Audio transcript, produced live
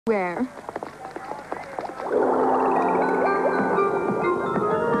Where?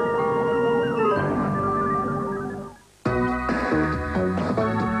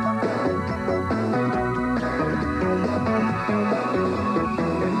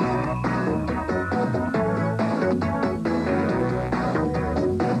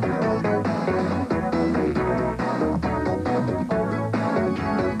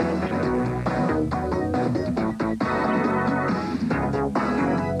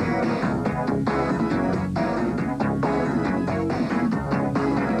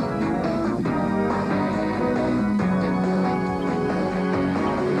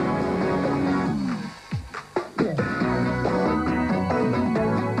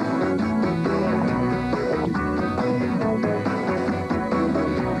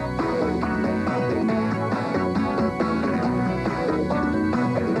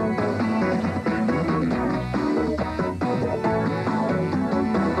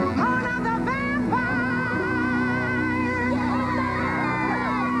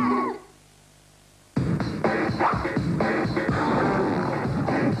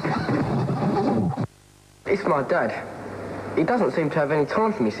 It's my dad. He doesn't seem to have any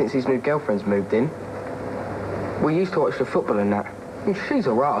time for me since his new girlfriend's moved in. We used to watch the football and that. And she's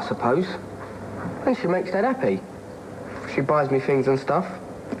all right, I suppose. And she makes Dad happy. She buys me things and stuff.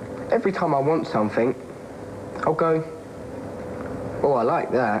 Every time I want something, I'll go, oh, I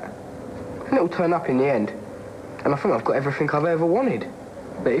like that. And it'll turn up in the end. And I think I've got everything I've ever wanted.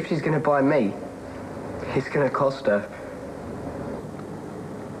 But if she's going to buy me, it's going to cost her.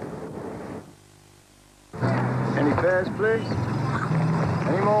 Any fares, please?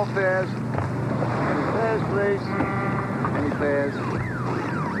 Any more fares? Any fares, please? Any fares?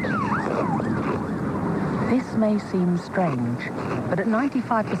 This may seem strange, but at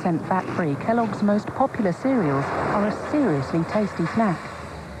 95% fat-free, Kellogg's most popular cereals are a seriously tasty snack.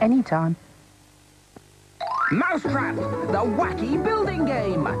 Anytime. Mousetrap, the wacky building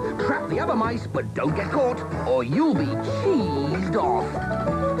game. Trap the other mice, but don't get caught, or you'll be cheesed off.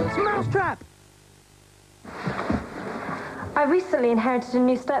 It's Mousetrap. I recently inherited a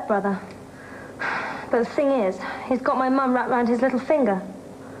new stepbrother. But the thing is, he's got my mum wrapped around his little finger.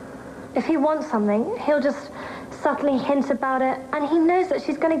 If he wants something, he'll just subtly hint about it, and he knows that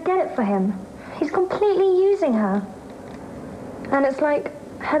she's going to get it for him. He's completely using her. And it's like,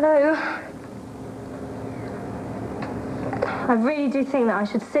 hello. I really do think that I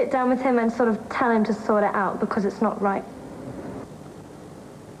should sit down with him and sort of tell him to sort it out, because it's not right.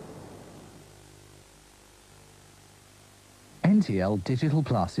 NTL Digital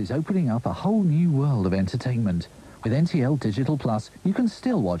Plus is opening up a whole new world of entertainment. With NTL Digital Plus, you can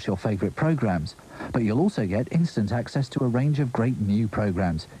still watch your favourite programmes, but you'll also get instant access to a range of great new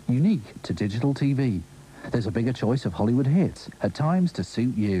programmes, unique to digital TV. There's a bigger choice of Hollywood hits, at times to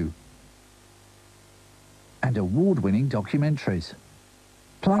suit you. And award-winning documentaries.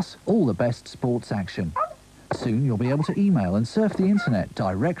 Plus, all the best sports action. Soon you'll be able to email and surf the internet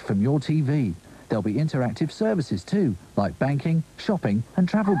direct from your TV. There'll be interactive services too, like banking, shopping and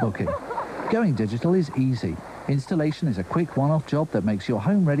travel booking. Going digital is easy. Installation is a quick one-off job that makes your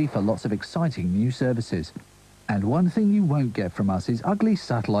home ready for lots of exciting new services. And one thing you won't get from us is ugly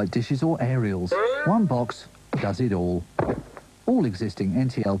satellite dishes or aerials. One box does it all. All existing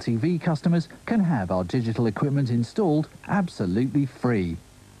NTL TV customers can have our digital equipment installed absolutely free.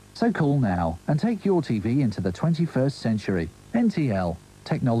 So call now and take your TV into the 21st century. NTL.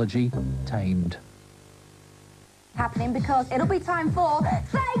 Technology tamed. Happening because it'll be time for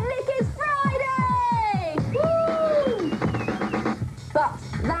Thank Nick It's Friday! Woo! But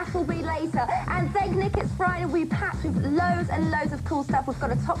that'll be later. And Thank Nick It's Friday will be packed with loads and loads of cool stuff. We've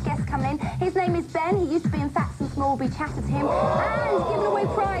got a top guest coming in. His name is Ben. He used to be in Facts and Small. We'll be chatting to him and giving away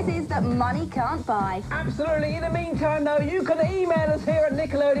prizes that money can't buy. Absolutely. In the meantime, though, you can email us here at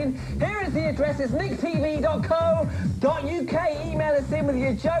Nickelodeon. Here is the address. It's nicktv.co.uk. Email us in with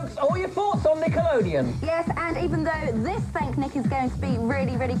your jokes or your thoughts on Nickelodeon. Yes, and even though this Thank Nick is going to be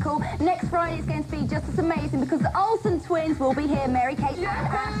really, really cool, next Friday is going to be just as amazing because the Olsen twins will be here, Mary Kate and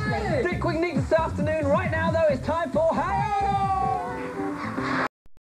Ashley. Stick with Nick this afternoon. Right now, though, it's time for Hey Arnold!